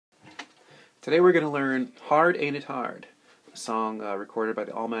Today we're going to learn Hard Ain't It Hard, a song recorded by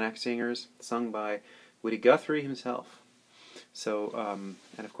the Almanac Singers, sung by Woody Guthrie himself. So,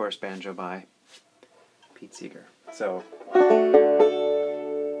 and of course Banjo by Pete Seeger. So,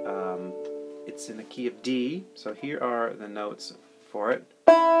 it's in the key of D, so here are the notes for it.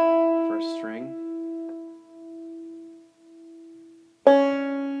 First string,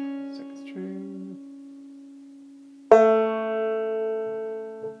 second string,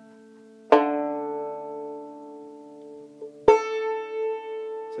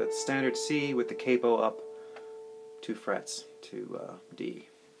 so it's standard C with the capo up 2 frets to D,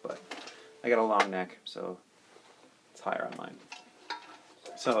 but I got a long neck, so it's higher on mine.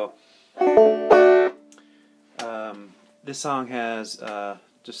 So this song has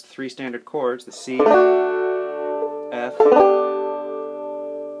just 3 standard chords: the C, F,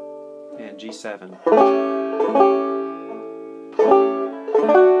 and G7.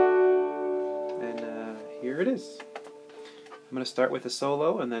 And here it is. I'm going to start with a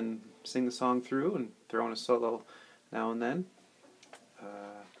solo and then sing the song through and throw in a solo now and then.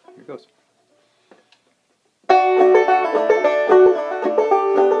 Here it goes.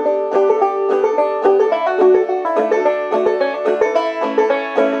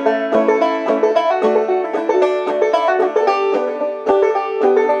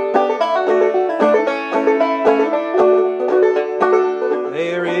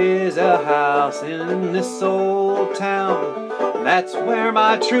 There is a house in this old town, that's where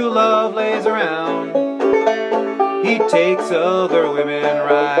my true love lays around. He takes other women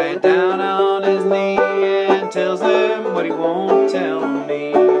right down on his knee and tells them what he won't tell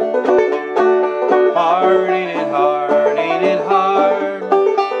me. Hard, ain't it hard, ain't it hard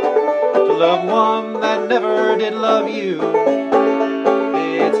to love one that never did love you?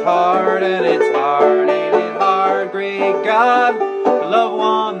 It's hard and it's hard, ain't it hard, great God, to love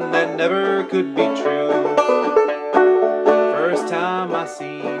one that never could be true. First time I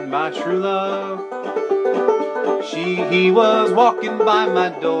seen my true love, he was walking by my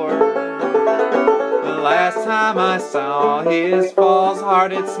door. The last time I saw his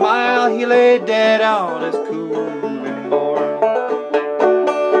false-hearted smile, he lay dead on his cooling board.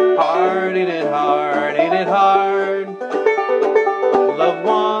 Hard, ain't it hard, ain't it hard to love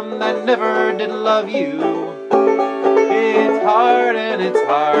one that never did love you? It's hard and it's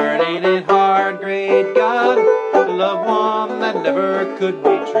hard, ain't it hard, great God, to love one that never could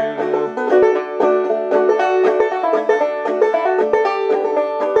be true.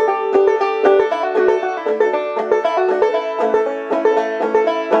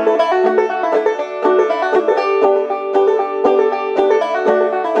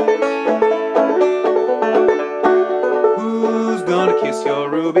 Kiss your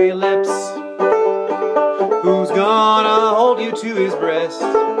ruby lips? Who's gonna hold you to his breast?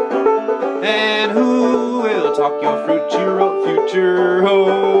 And who will talk your future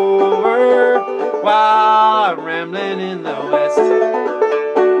over while I'm rambling in the west?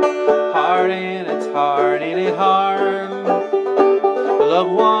 Hard and it's hard, ain't it hard to love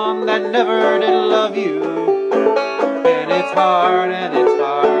one that never did love you? And it's hard and it's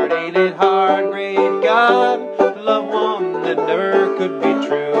hard, ain't it hard, great God, to love one that never could be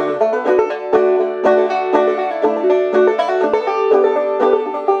true.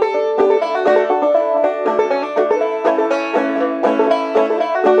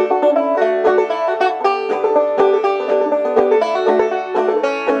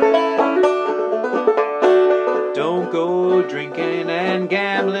 Don't go drinking and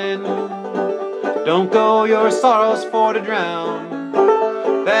gambling, don't go your sorrows for to drown.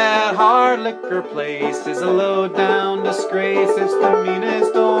 That hard liquor place is a low-down disgrace. It's the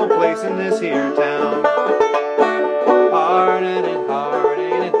meanest old place in this here town. Hard and it hard,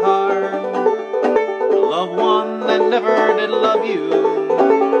 ain't it hard to love one that never did love you?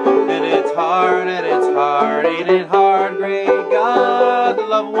 And it's hard and it's hard, ain't it hard, great God, to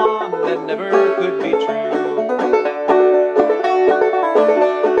love one that never could be true.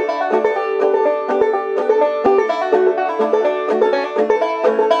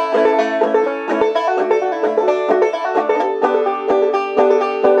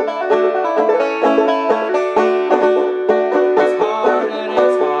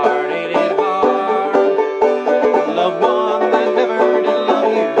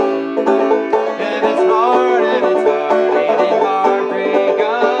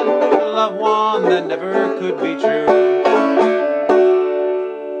 That never could be true.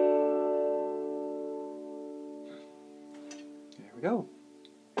 There we go.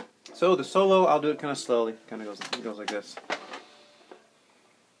 So the solo, I'll do it kind of slowly. Kind of goes like this.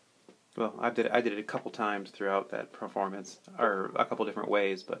 well, I did it a couple times throughout that performance, or a couple different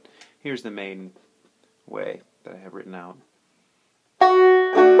ways, but here's the main way that I have written out.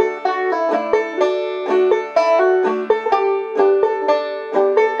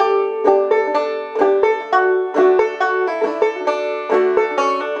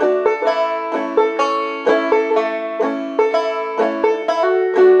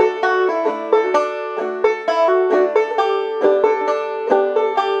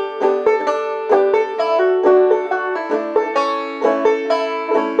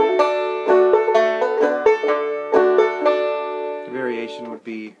 Variation would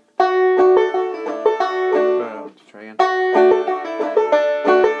be, try again. I'm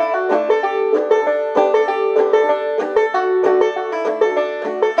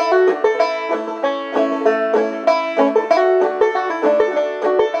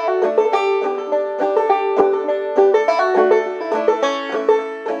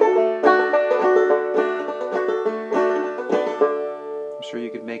sure you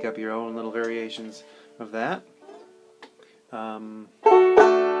could make up your own little variations of that.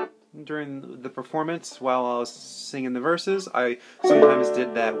 During the performance, while I was singing the verses, I sometimes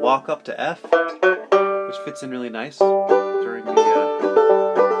did that walk up to F, which fits in really nice during the,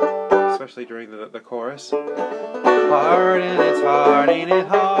 especially during the chorus. Hard and it's hard, ain't it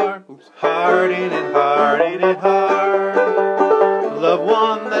hard? Oops. Hard ain't it hard, ain't it hard? To love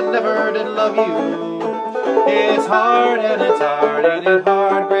one that never did love you. It's hard and it's hard, ain't it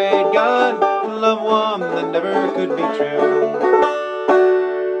hard? Great God, to love one that never could be true.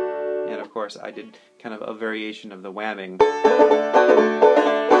 Of course, I did kind of a variation of the whamming.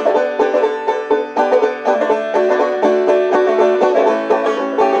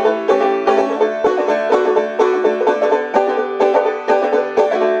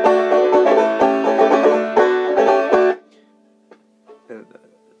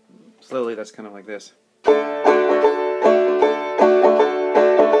 Slowly, that's kind of like this.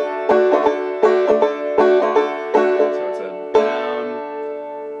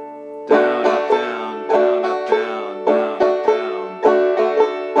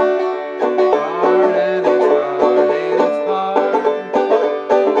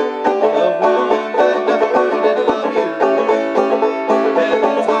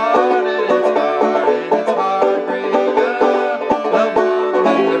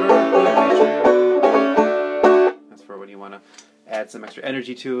 Add some extra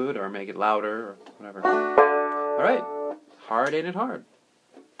energy to it, or make it louder, or whatever. Alright, hard ain't it hard.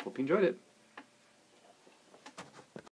 Hope you enjoyed it.